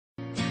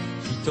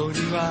一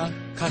人は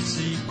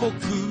賢く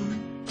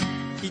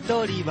一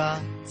人は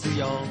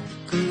強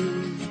く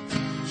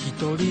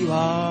一人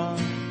は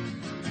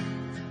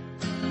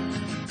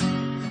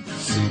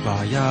素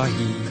早い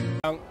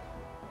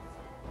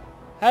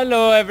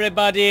Hello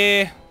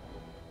everybody,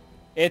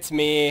 it's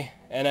me,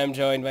 and I'm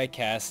joined by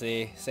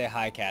Cassi. Say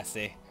hi,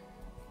 Cassi.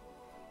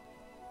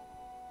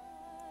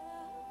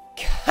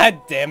 God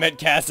damn it,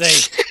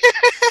 Cassi!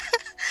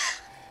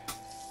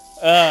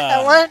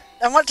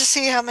 I want to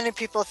see how many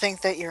people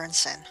think that you're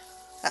insane.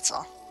 That's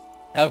all.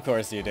 Of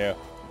course you do.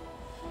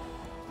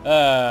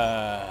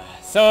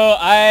 So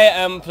I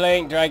am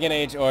playing Dragon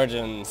Age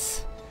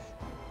Origins.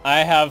 I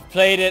have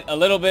played it a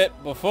little bit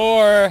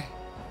before,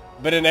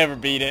 but I never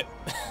beat it.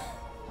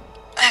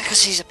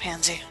 Because he's a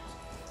pansy.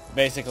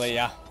 Basically,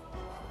 yeah.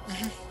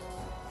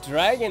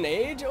 Dragon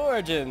Age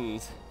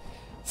Origins.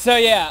 So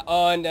yeah,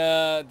 on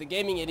the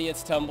Gaming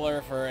Idiots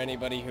Tumblr, for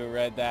anybody who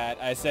read that,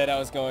 I said I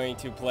was going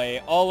to play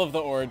all of the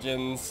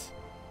Origins,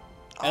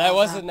 and I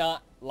wasn't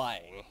not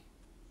lying.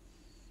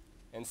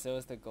 And so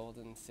is the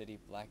Golden City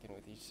blackened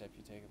with each step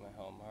you take in my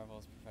home. Marvel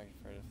is perfected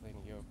for the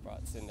fleeting you have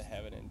brought sin to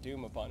heaven and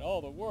doom upon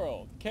all the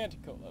world.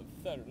 Canticle of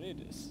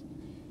Theridus.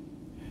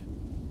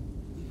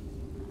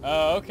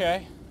 Oh,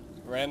 okay.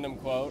 Random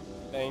quote.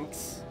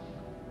 Thanks.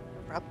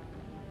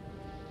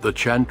 The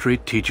chantry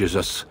teaches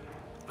us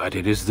that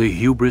it is the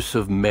hubris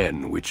of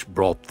men which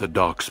brought the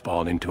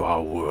Darkspawn into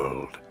our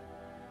world.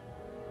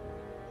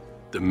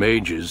 The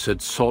mages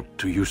had sought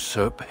to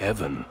usurp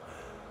heaven,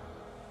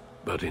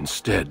 but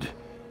instead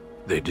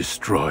they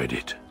destroyed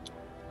it.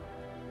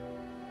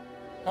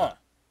 Huh.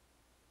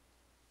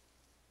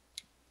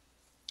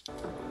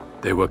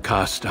 They were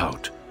cast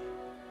out,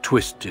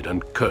 twisted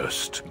and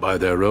cursed by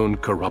their own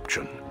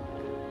corruption.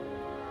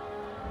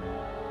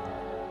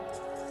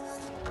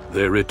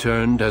 They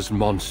returned as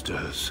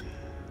monsters,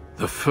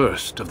 the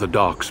first of the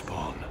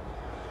Darkspawn.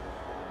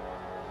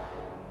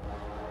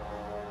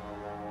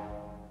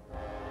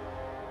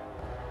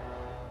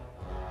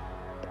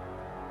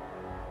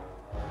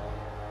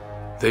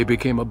 They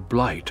became a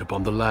blight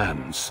upon the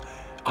lands,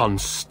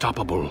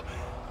 unstoppable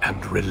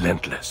and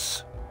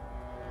relentless.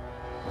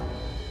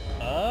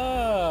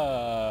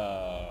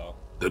 Oh.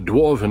 The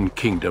Dwarven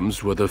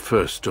kingdoms were the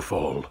first to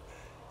fall,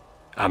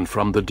 and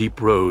from the deep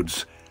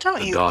roads, the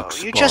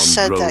Darkspawn you just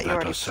said drove that you at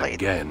already us played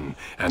again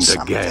and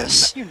some of again,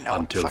 this. You know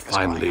until what the fuck is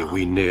going finally on.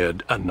 we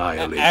neared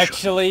annihilation.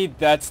 Actually,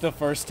 that's the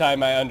first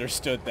time I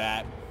understood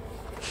that.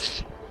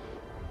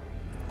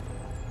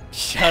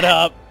 Shut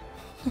up.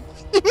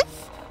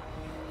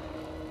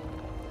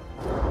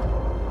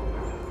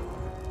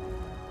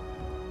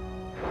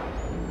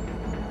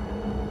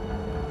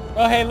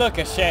 Oh, hey, look,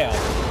 a shale.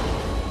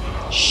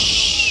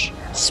 Shh.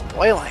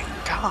 Spoiling.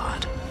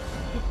 God.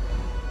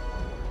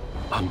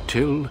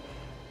 Until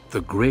the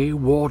Grey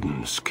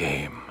Wardens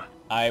came.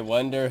 I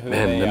wonder who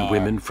Men they and are.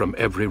 women from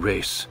every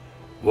race,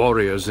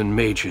 warriors and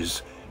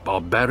mages,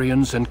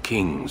 barbarians and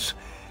kings.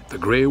 The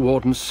Grey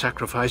Wardens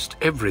sacrificed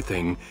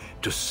everything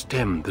to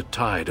stem the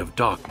tide of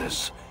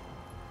darkness,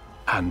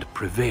 and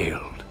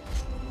prevailed.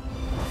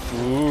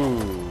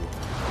 Ooh.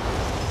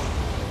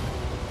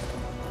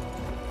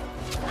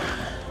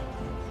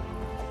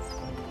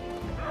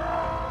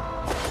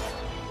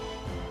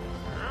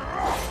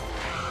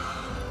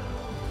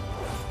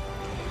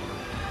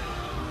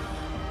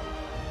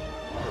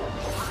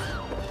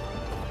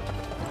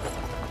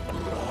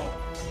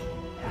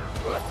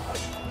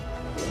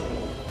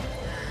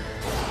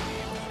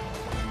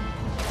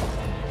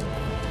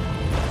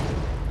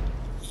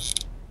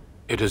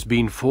 It has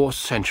been 4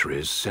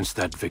 centuries since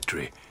that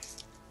victory,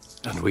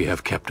 and we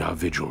have kept our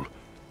vigil.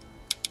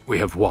 We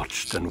have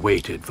watched and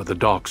waited for the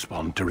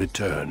Darkspawn to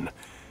return.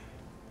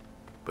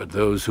 But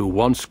those who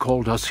once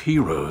called us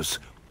heroes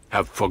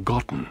have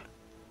forgotten.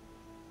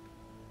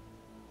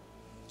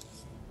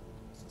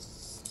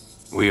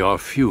 We are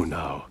few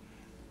now,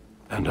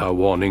 and our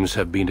warnings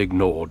have been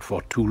ignored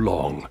for too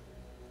long.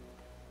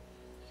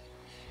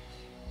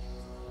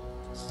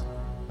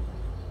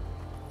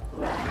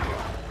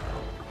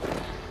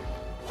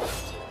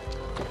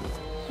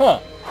 Huh.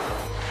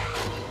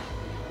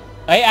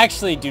 I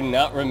actually do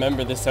not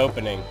remember this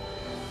opening.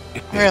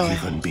 It may Really?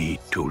 even be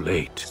too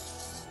late.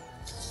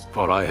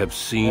 For I have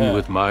seen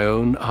with my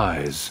own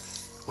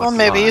eyes what Well,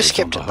 maybe you lies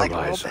skipped on it the like a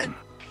little horizon.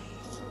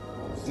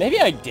 Maybe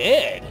I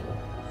did.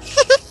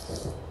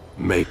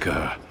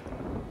 Maker,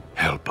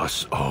 help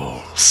us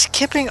all.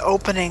 Skipping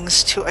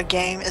openings to a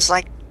game is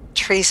like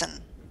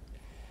treason.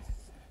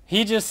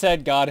 He just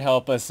said, God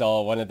help us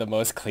all, one of the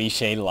most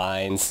cliche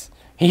lines.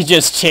 He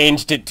just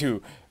changed it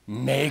to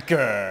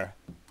Maker.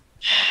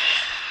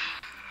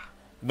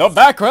 The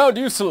background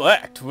you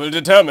select will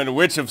determine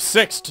which of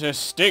 6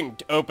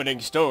 distinct opening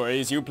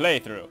stories you play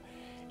through.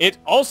 It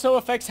also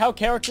affects how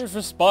characters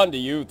respond to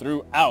you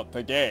throughout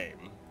the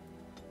game.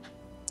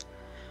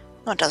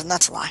 No, it doesn't.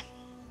 That's a lie.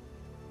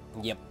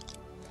 Yep.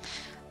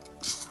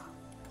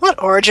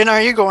 What origin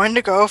are you going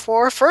to go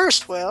for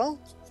first, Will?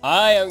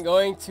 I am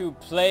going to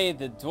play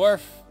the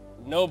Dwarf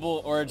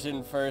Noble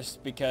origin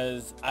first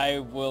because I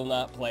will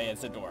not play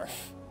as a dwarf.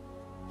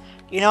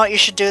 You know what you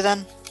should do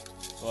then?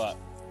 What?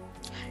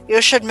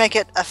 You should make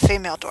it a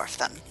female dwarf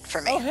then,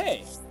 for me. Oh,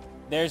 hey.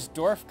 There's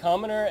Dwarf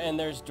Commoner and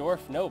there's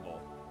Dwarf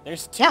Noble.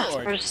 There's two Yeah,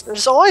 origins.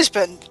 there's always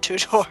been 2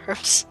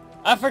 dwarves.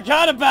 I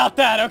forgot about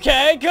that,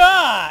 okay?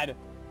 God!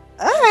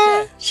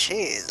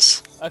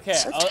 Jeez. Okay,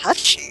 So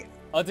touchy.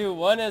 I'll do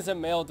one as a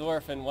male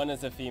dwarf and one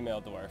as a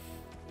female dwarf.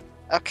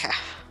 Okay.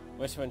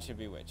 Which one should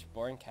be which?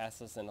 Born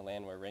castles in a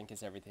land where rank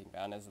is everything,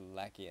 bound as a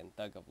lackey and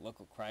thug of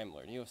local crime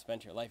lord, you have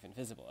spent your life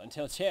invisible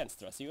until chance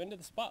thrusts you into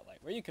the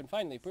spotlight, where you can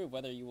finally prove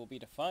whether you will be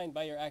defined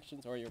by your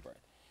actions or your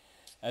birth.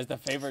 As the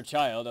favored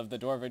child of the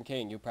Dwarven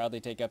King, you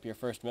proudly take up your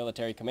first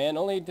military command,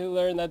 only to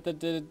learn that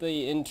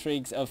the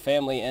intrigues of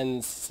family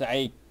and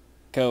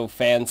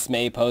sycophants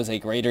may pose a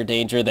greater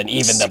danger than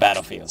even the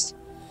battlefield.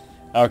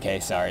 Okay,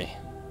 sorry.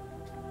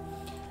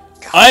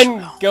 Gosh,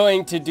 I'm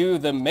going to do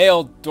the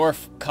male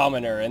dwarf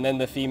commoner, and then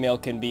the female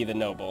can be the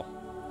noble.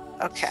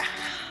 Okay.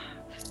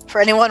 For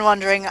anyone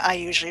wondering, I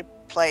usually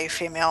play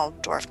female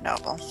dwarf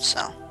noble,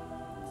 so.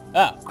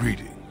 Ah.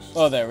 Greetings.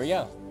 Well, there we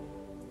go.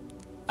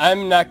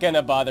 I'm not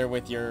gonna bother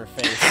with your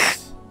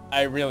face.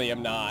 I really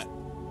am not.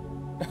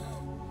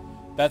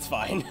 That's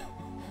fine.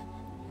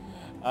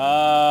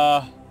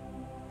 Lots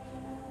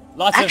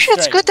of Actually, strength.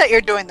 it's good that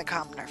you're doing the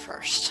commoner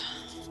first.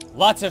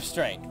 Lots of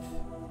strength.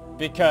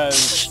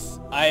 Because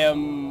I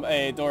am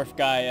a dwarf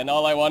guy, and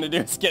all I want to do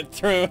is get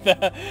through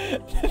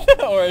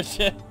the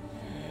origin.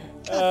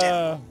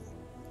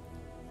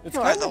 It's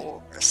You are kind the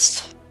of,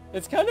 worst.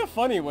 it's kind of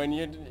funny when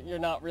you're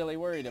not really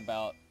worried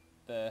about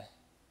that.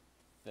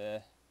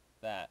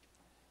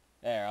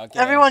 There, I'll get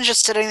Everyone's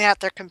just sitting at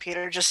their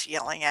computer just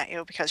yelling at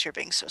you because you're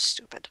being so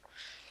stupid.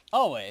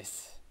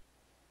 Always.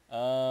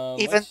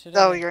 Even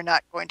though you're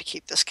not going to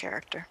keep this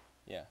character.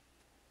 Yeah.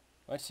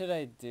 What should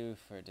I do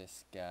for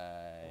this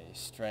guy?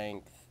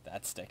 Strength.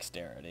 That's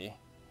dexterity.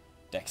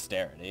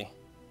 Dexterity.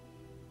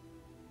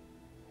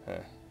 Huh.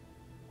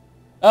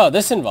 Oh,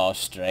 this involves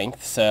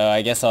strength, so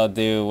I guess I'll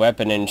do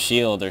weapon and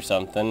shield or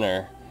something,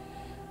 or...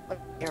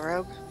 Your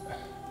rogue.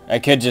 I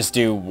could just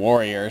do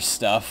warrior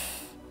stuff.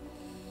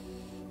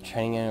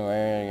 Training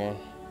anywhere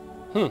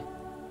again.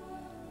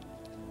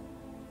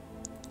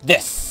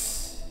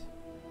 This.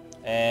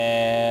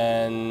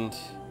 And...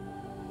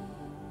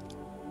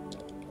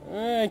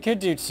 I could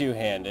do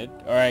two-handed,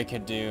 or I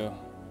could do...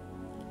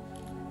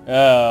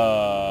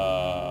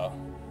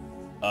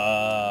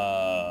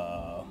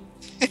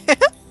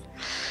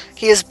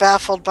 He is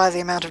baffled by the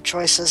amount of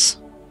choices.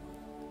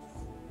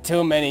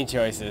 Too many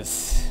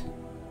choices.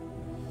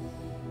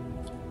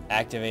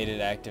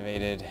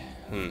 Activated.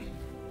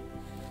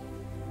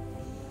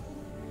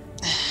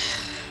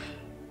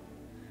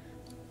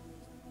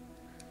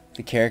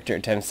 The character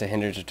attempts to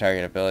hinder the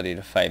target ability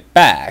to fight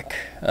back.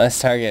 Let's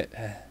target...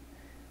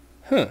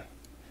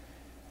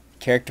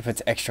 Character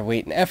puts extra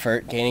weight and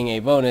effort, gaining a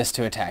bonus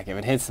to attack. If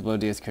it hits, the blow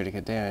deals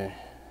critical damage.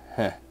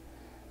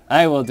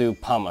 I will do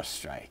Pommel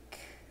Strike.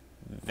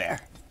 There.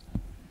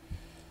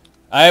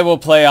 I will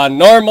play on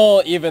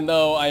normal, even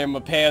though I am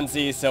a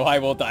pansy, so I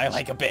will die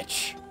like a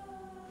bitch.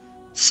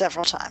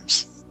 Several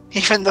times.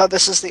 Even though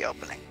this is the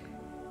opening.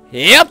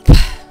 Yep!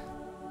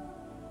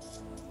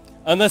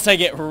 Unless I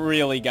get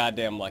really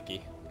goddamn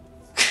lucky.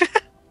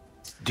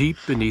 Deep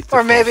beneath the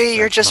Or maybe Frostback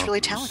you're just really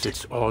Mountains talented.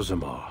 sits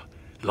Orzammar,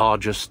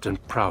 largest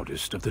and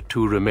proudest of the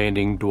 2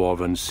 remaining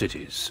dwarven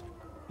cities.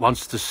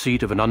 Once the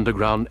seat of an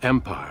underground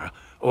empire,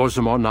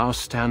 Orzammar now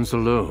stands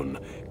alone,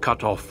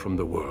 cut off from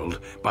the world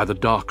by the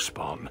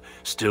Darkspawn,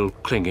 still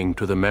clinging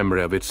to the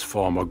memory of its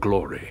former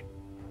glory.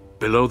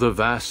 Below the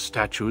vast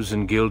statues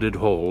and gilded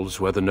halls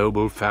where the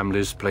noble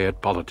families play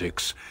at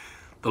politics,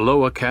 the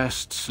lower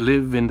castes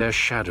live in their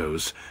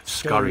shadows,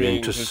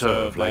 scurrying to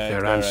serve like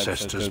their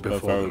ancestors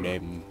before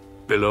them.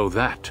 Below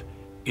that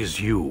is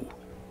you.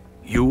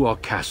 You are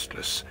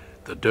casteless,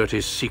 the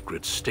dirty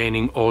secret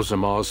staining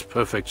Orzammar's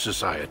perfect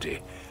society,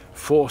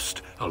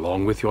 forced,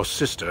 along with your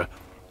sister,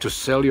 to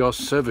sell your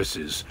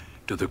services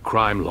to the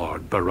crime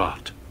lord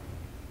Barat.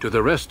 To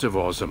the rest of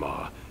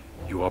Orzammar,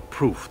 you are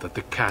proof that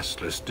the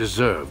casteless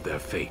deserve their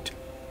fate.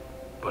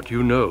 But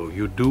you know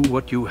you do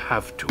what you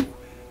have to,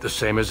 the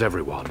same as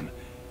everyone,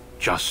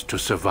 just to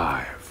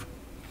survive.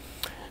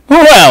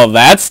 Well,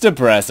 that's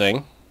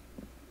depressing.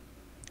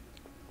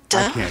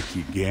 I can't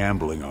keep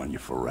gambling on you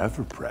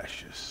forever,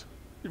 Precious.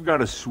 You've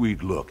got a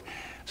sweet look.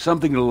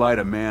 Something to light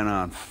a man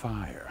on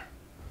fire.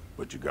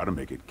 But you gotta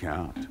make it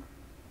count.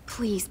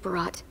 Please,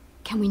 Barat.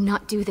 Can we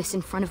not do this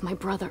in front of my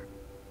brother?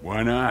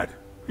 Why not?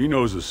 He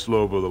knows the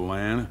slope of the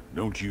land,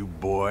 don't you,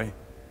 boy?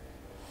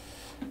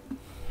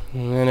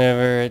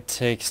 Whatever it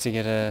takes to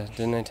get a...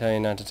 Didn't I tell you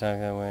not to talk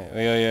that way?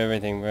 We owe you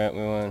everything, Brett.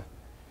 We won.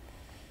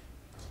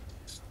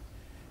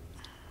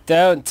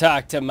 Don't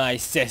talk to my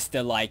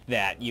sister like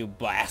that, you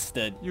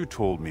bastard. You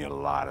told me a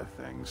lot of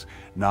things,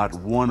 not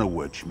one of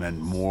which meant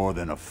more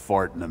than a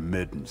fart in the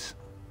middens.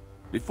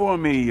 Before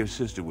me, your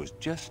sister was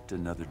just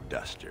another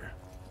duster.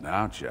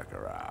 Now check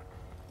her out.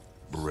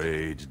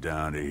 Braids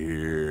down to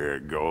here,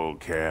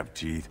 gold calf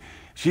teeth.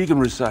 She can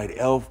recite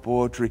elf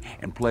poetry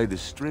and play the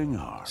string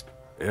harp.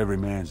 Every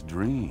man's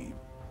dream.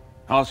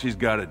 All she's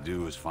got to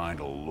do is find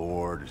a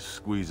lord,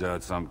 squeeze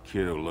out some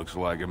kid who looks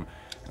like him,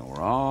 and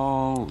we're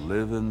all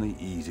living the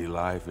easy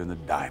life in the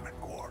Diamond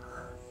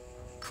Quarter.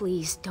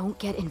 Please, don't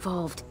get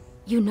involved.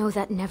 You know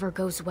that never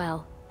goes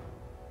well.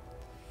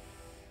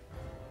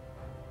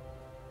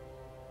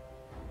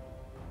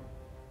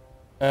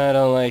 I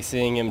don't like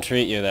seeing him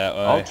treat you that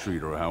way. I'll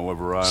treat her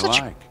however I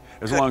like,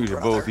 as long as you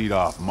both eat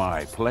off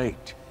my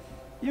plate.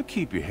 You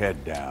keep your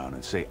head down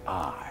and say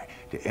aye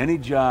to any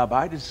job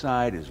I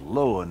decide is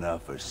low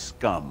enough for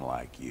scum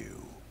like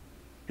you.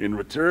 In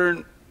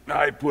return,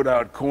 I put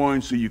out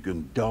coins so you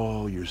can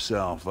doll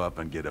yourself up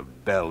and get a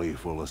belly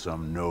full of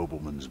some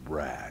nobleman's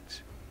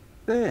brat.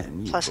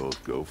 Then you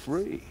both go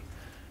free,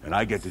 and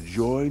I get to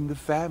join the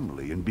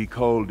family and be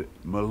called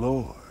my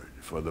lord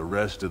for the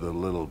rest of the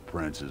little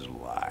prince's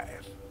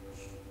life.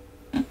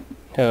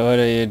 So what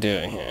are you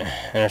doing here?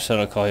 And our son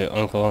will call you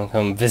uncle and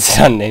come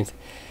visit on names.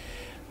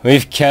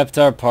 We've kept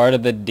our part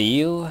of the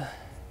deal?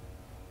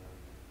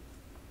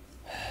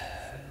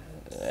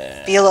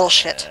 Be a little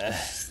shit.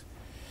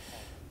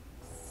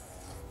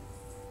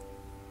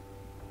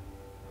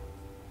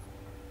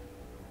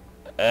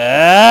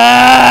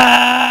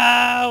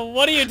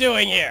 What are you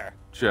doing here?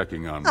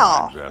 Checking on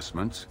my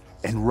investments.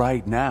 And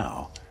right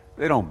now,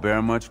 they don't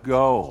bear much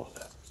gold.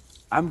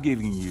 I'm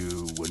giving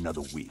you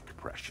another week,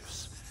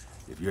 Precious.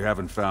 If you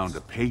haven't found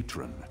a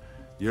patron,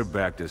 you're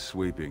back to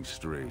sweeping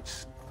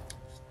streets.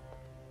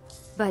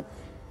 But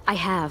I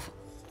have.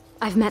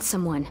 I've met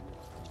someone.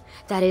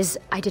 That is,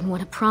 I didn't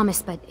want to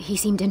promise, but he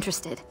seemed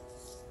interested.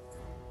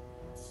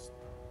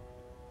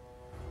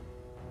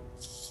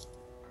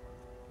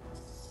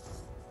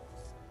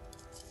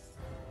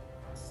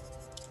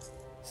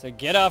 So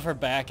get off her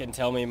back and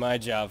tell me my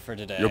job for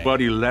today. Your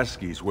buddy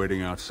Lesky's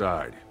waiting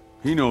outside.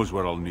 He knows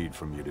what I'll need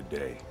from you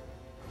today.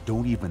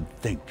 Don't even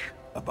think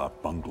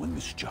about bungling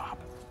this job.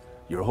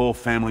 Your whole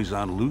family's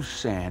on loose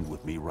sand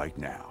with me right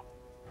now.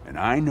 And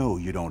I know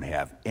you don't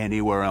have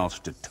anywhere else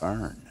to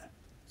turn.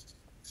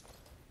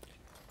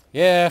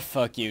 Yeah,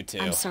 fuck you too.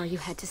 I'm sorry you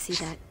had to see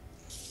that.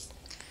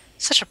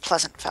 Such a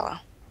pleasant fellow.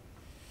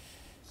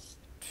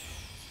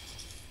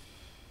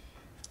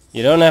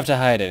 You don't have to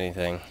hide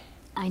anything.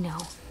 I know.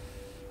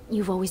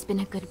 You've always been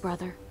a good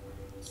brother.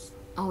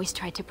 Always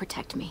tried to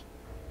protect me.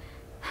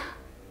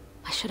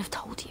 I should have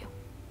told you.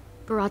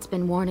 Barat's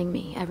been warning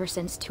me ever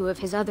since 2 of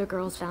his other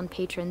girls found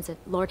patrons at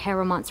Lord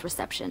Harrowmont's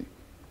reception.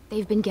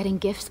 They've been getting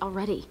gifts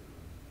already.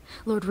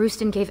 Lord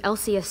Rooston gave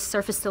Elsie a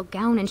surface silk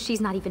gown and she's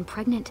not even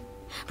pregnant.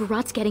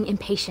 Barat's getting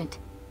impatient.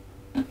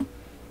 Do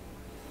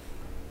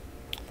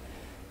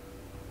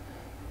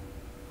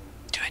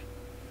it.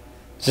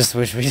 Just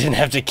wish we didn't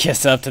have to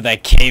kiss up to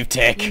that cave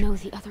tick. You know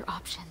the other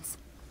options.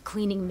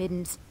 Cleaning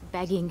middens,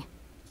 begging,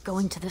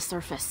 going to the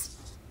surface.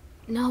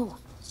 No.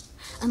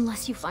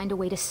 Unless you find a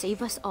way to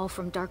save us all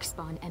from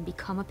Darkspawn and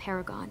become a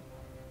paragon.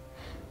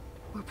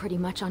 We're pretty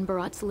much on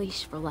Barat's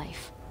leash for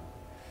life.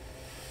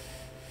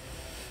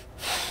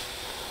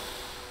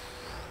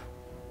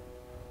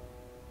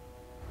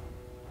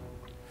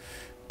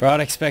 Barat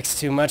expects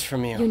too much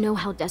from you. You know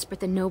how desperate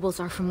the nobles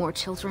are for more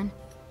children?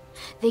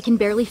 They can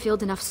barely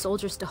field enough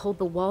soldiers to hold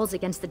the walls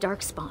against the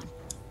Darkspawn.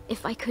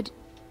 If I could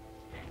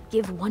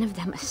give one of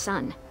them a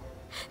son,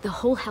 the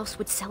whole house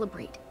would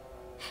celebrate.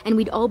 And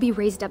we'd all be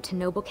raised up to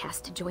noble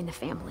caste to join the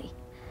family.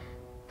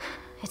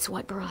 It's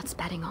what Barat's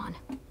betting on.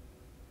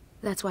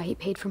 That's why he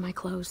paid for my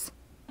clothes,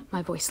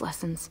 my voice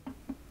lessons.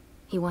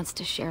 He wants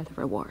to share the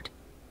reward.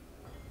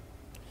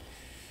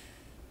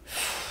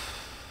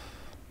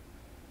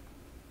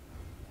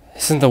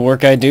 Isn't the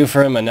work I do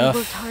for him enough?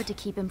 We worked hard to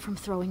keep him from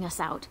throwing us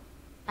out.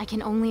 I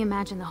can only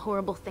imagine the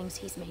horrible things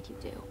he's made you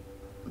do.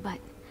 But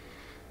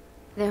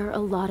there are a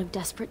lot of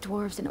desperate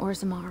dwarves in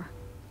Orzammar.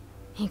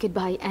 He could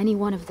buy any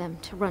one of them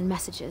to run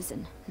messages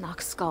and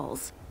knock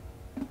skulls.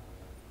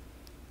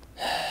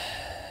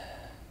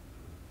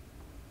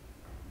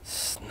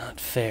 It's not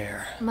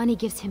fair. Money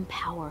gives him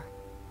power.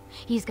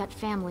 He's got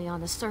family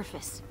on the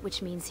surface,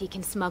 which means he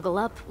can smuggle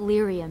up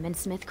lyrium and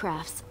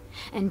smithcrafts,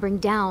 and bring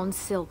down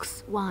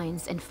silks,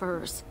 wines, and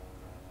furs.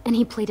 And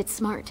he played it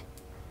smart.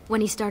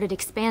 When he started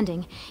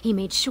expanding, he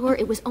made sure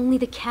it was only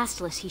the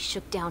casteless he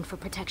shook down for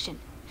protection,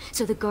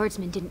 so the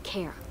guardsmen didn't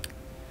care.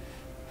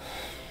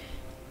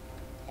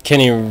 Can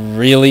he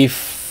really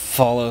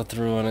follow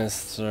through on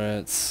his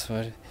threats?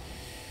 What?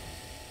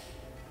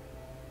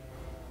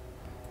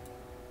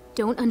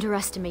 Don't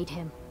underestimate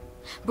him.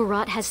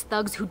 Barat has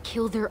thugs who'd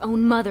kill their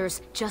own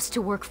mothers just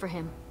to work for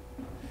him.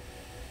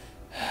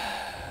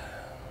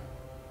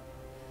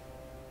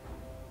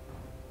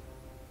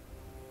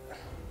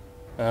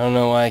 I don't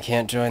know why I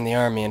can't join the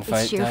army and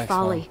fight It's sheer Darkspawn.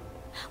 folly.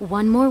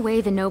 One more way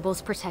the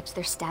nobles protect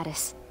their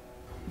status.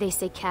 They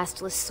say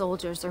casteless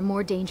soldiers are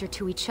more danger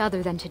to each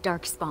other than to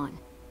Darkspawn.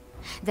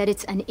 That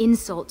it's an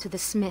insult to the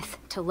smith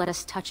to let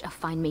us touch a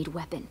fine-made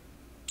weapon.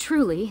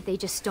 Truly, they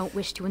just don't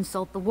wish to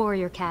insult the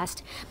warrior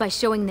caste by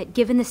showing that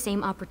given the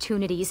same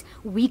opportunities,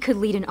 we could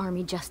lead an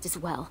army just as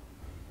well.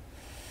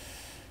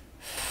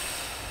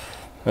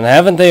 And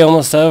haven't they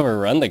almost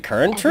overrun the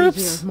current Every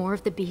troops? year, more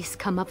of the beasts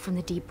come up from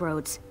the deep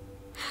roads.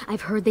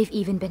 I've heard they've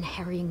even been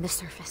harrying the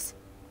surface.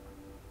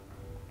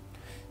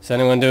 Is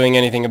anyone doing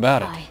anything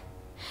about it? Aye.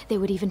 They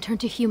would even turn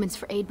to humans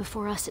for aid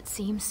before us, it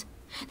seems.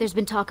 There's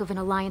been talk of an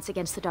alliance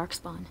against the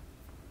Darkspawn.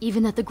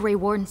 Even that the Grey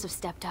Wardens have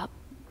stepped up.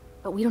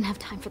 But we don't have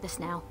time for this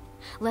now.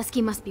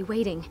 Lesky must be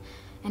waiting,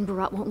 and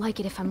Barat won't like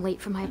it if I'm late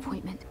for my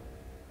appointment.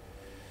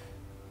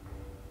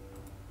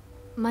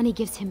 Money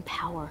gives him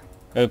power.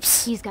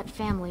 Oops. He's got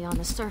family on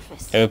the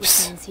surface, Oops.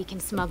 which means he can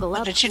smuggle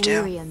up did you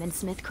do? Lyrium and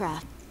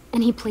Smithcraft.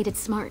 And he played it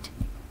smart.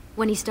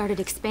 When he started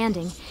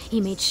expanding,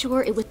 he made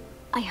sure it was...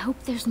 I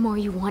hope there's more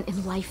you want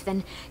in life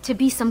than to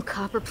be some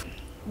copper...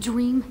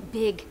 Dream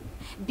big.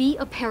 Be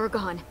a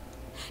paragon.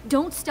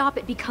 Don't stop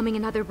at becoming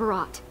another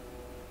Barat.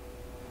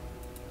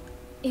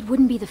 It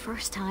wouldn't be the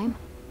first time.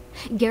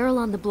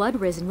 Garelon the Blood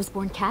Risen was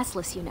born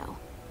castless, you know,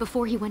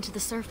 before he went to the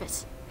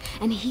surface.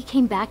 And he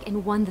came back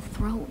and won the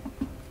throne.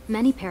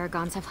 Many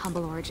paragons have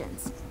humble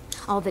origins.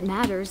 All that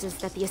matters is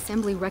that the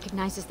Assembly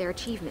recognizes their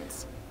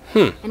achievements.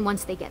 And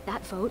once they get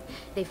that vote,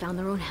 they found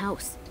their own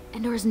house,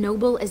 and are as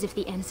noble as if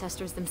the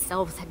ancestors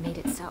themselves had made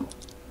it so.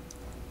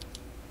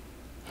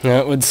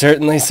 That would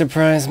certainly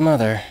surprise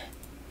Mother.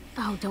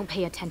 Oh, don't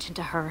pay attention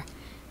to her.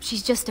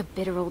 She's just a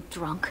bitter old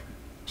drunk.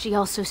 She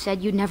also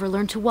said you'd never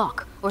learn to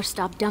walk, or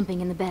stop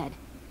dumping in the bed.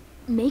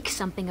 Make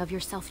something of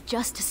yourself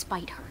just to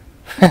spite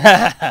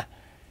her.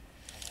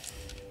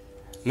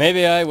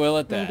 Maybe I will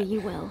at that. Maybe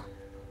you will.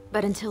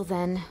 But until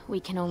then, we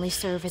can only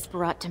serve as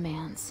Barat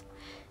demands.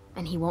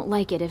 And he won't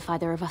like it if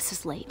either of us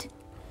is late.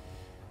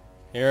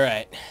 You're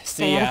right.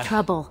 Stay See out ya. of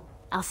trouble.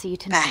 I'll see you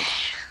tonight.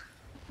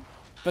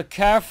 But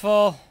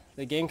careful.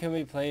 The game can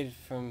be played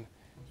from...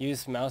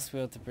 Use mouse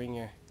wheel to bring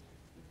your...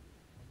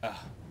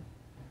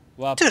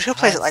 Well, Dude, who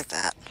plays it like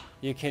that?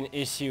 You can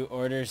issue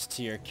orders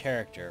to your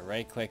character.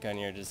 Right-click on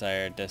your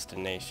desired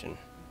destination.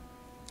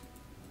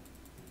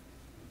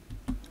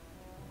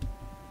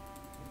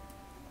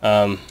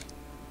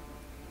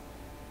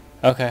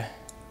 Okay.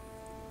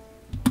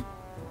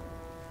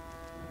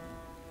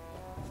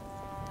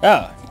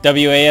 Oh,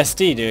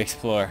 WASD to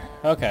explore.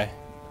 Okay.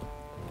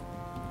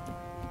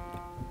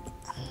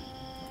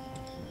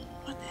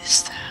 What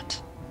is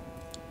that?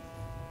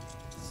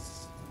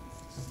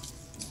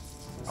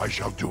 I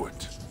shall do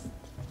it.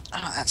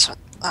 Oh, that's what...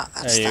 Oh,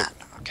 that's Are you, that.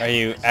 Okay. are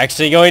you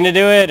actually going to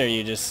do it, or are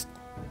you just...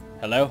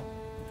 Hello?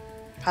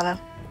 Hello?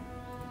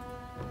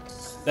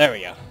 There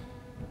we go.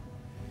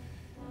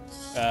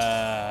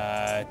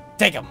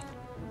 Take him.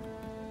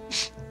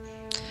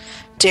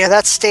 Dear,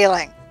 that's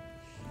stealing.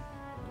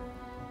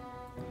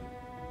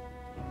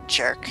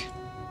 Jerk.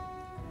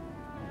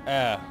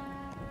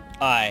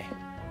 I.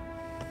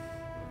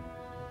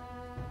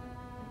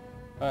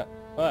 What?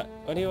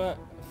 What do you want?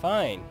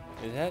 Fine.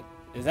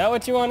 Is that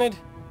what you wanted?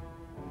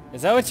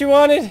 Is that what you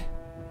wanted?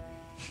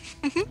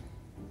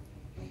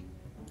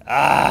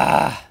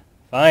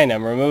 Fine,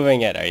 I'm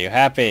removing it. Are you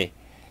happy?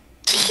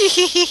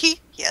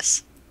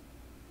 Yes.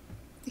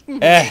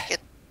 Eh. Take it.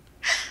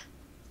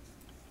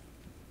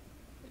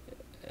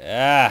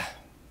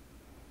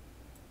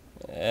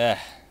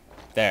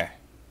 There.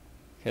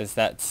 Because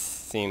that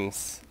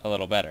seems a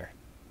little better.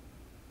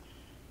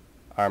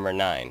 Armor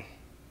 9.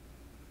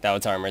 That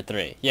was armor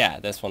 3. Yeah,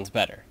 this one's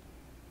better.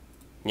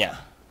 Yeah.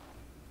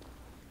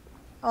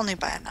 Only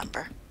by a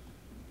number.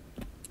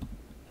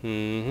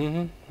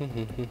 I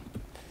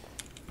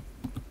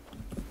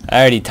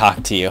already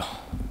talked to you.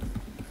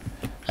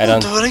 I'll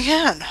do it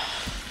again.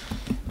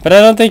 But I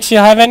don't think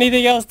she'll have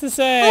anything else to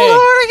say. I'll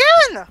do it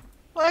again!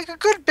 Like a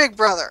good big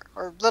brother,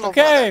 or little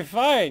brother. Okay,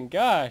 fine,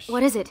 gosh.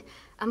 What is it?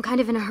 I'm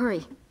kind of in a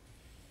hurry.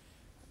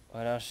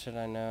 What else should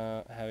I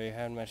know? Have you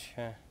had much...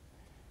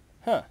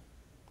 Huh.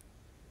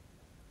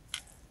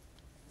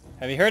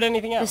 Have you heard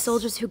anything else? The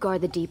soldiers who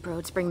guard the deep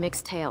roads bring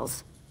mixed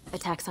tales.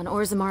 Attacks on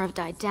Orzammar have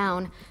died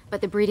down,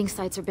 but the breeding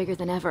sites are bigger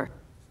than ever.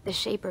 The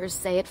Shapers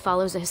say it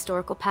follows a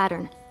historical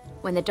pattern.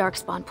 When the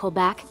Darkspawn pull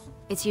back,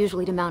 it's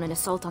usually to mount an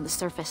assault on the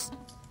surface.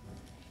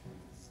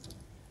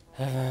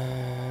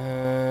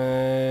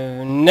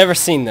 Never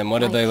seen them. What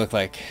did they look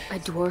like? A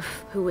dwarf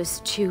who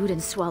was chewed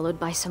and swallowed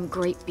by some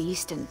great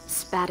beast and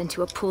spat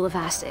into a pool of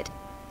acid.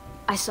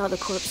 I saw the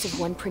corpse of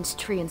one Prince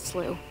Tree and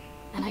slew,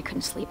 and I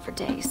couldn't sleep for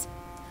days.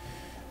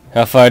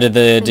 How far did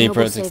the deep nobles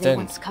roads say they extend?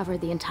 once covered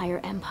the entire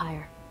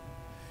empire.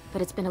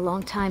 But it's been a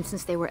long time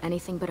since they were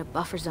anything but a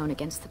buffer zone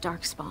against the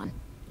Darkspawn.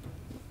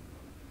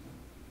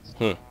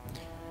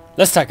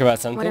 Let's talk about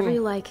something. Whatever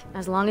you like,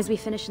 as long as we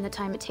finish in the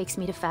time it takes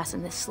me to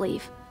fasten this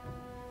sleeve.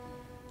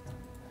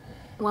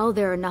 Well,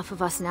 there are enough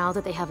of us now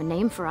that they have a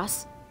name for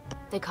us.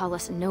 They call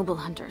us noble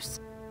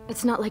hunters.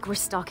 It's not like we're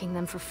stalking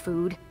them for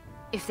food.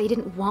 If they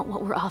didn't want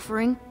what we're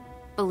offering,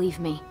 believe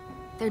me,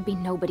 there'd be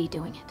nobody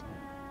doing it.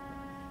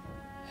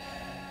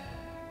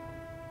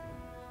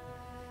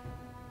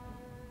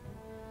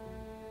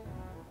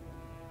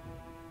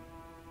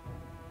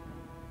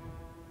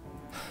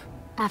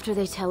 After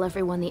they tell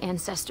everyone the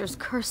ancestors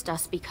cursed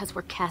us because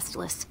we're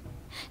casteless,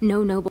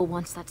 no noble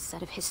wants that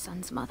said of his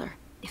son's mother.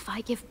 If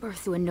I give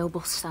birth to a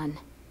noble son,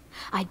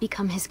 I'd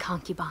become his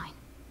concubine,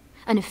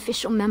 an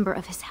official member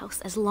of his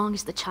house as long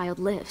as the child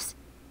lives.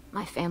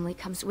 My family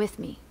comes with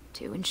me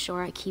to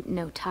ensure I keep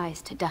no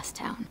ties to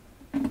Dusttown.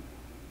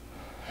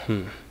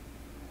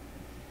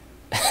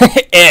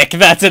 Ick,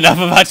 that's enough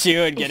about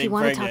you and If getting you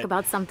want to pregnant. talk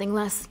about something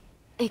less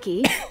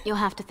icky, you'll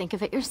have to think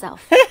of it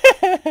yourself.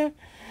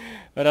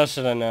 What else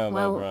should I know about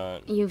Well,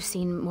 Barat? you've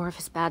seen more of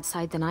his bad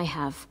side than I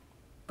have.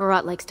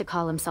 Barat likes to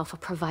call himself a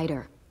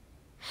provider.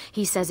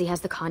 He says he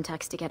has the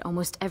contacts to get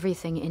almost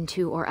everything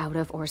into or out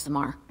of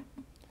Orzammar.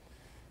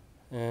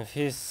 If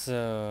he's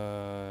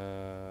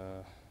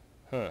so...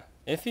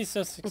 If he's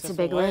so successful, It's a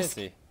big why risk.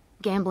 is he?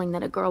 Gambling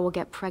that a girl will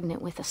get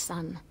pregnant with a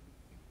son.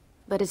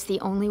 But it's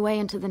the only way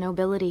into the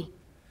nobility.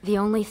 The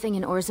only thing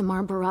in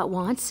Orzammar Barat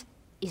wants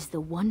is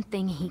the one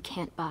thing he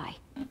can't buy.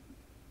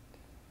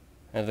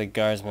 And the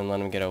guardsmen let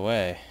him get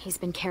away. He's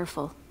been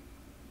careful.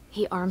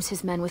 He arms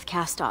his men with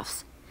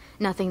cast-offs.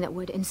 Nothing that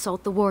would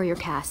insult the warrior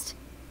caste.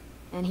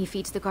 And he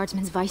feeds the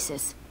guardsmen's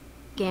vices.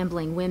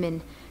 Gambling,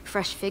 women,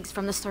 fresh figs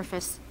from the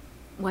surface.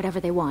 Whatever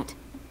they want.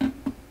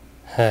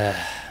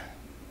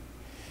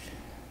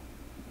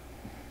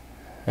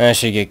 I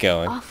should get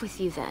going. Off with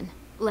you then.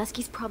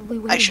 Leski's probably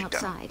I waiting should go.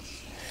 outside.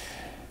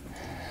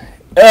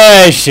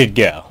 I should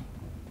go.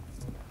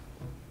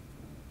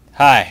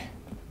 Hi.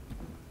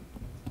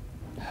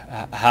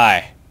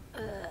 Hi.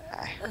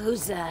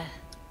 Who's that?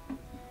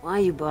 Why are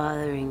you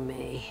bothering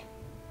me?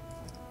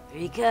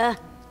 Rika?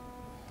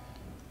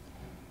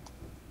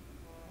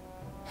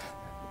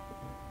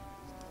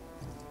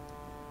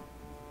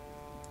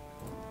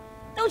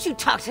 Don't you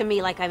talk to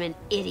me like I'm an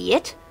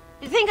idiot.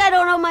 You think I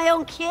don't know my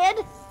own kid?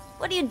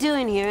 What are you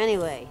doing here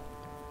anyway?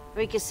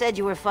 Rika said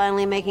you were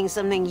finally making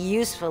something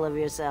useful of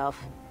yourself.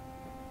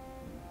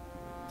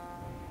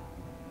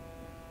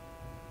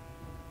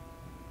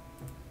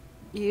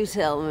 You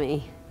tell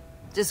me.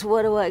 Just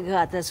what do I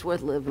got that's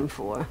worth living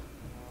for?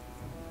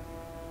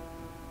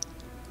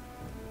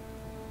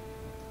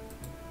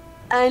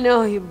 I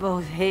know you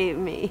both hate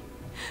me.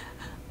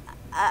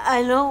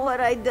 I know what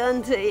I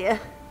done to you.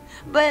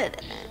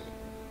 But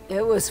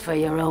it was for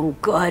your own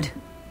good.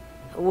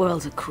 The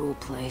world's a cruel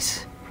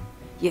place.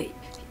 You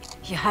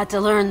had to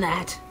learn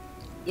that.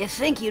 You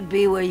think you'd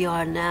be where you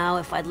are now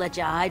if I'd let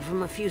you hide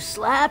from a few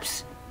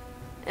slaps?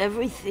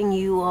 Everything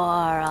you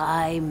are,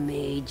 I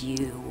made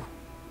you.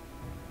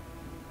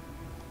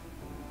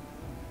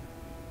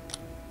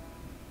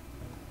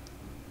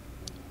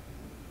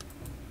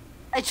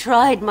 I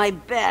tried my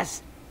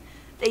best.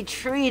 They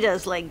treat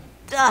us like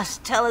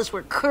dust, tell us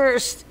we're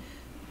cursed.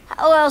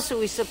 How else are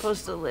we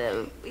supposed to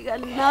live? We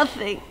got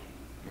nothing.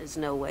 There's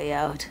no way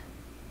out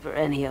for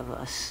any of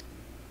us.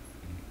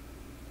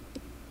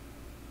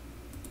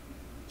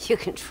 You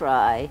can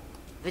try,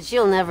 but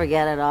you'll never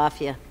get it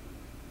off you.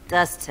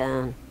 Dust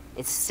Town,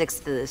 it sticks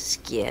to the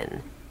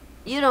skin.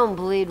 You don't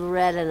bleed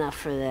red enough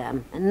for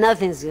them, and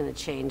nothing's gonna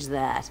change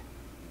that.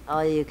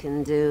 All you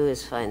can do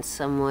is find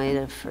some way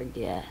to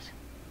forget.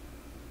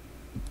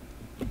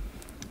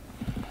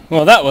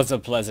 Well, that was a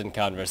pleasant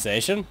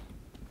conversation.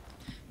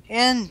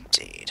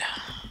 Indeed.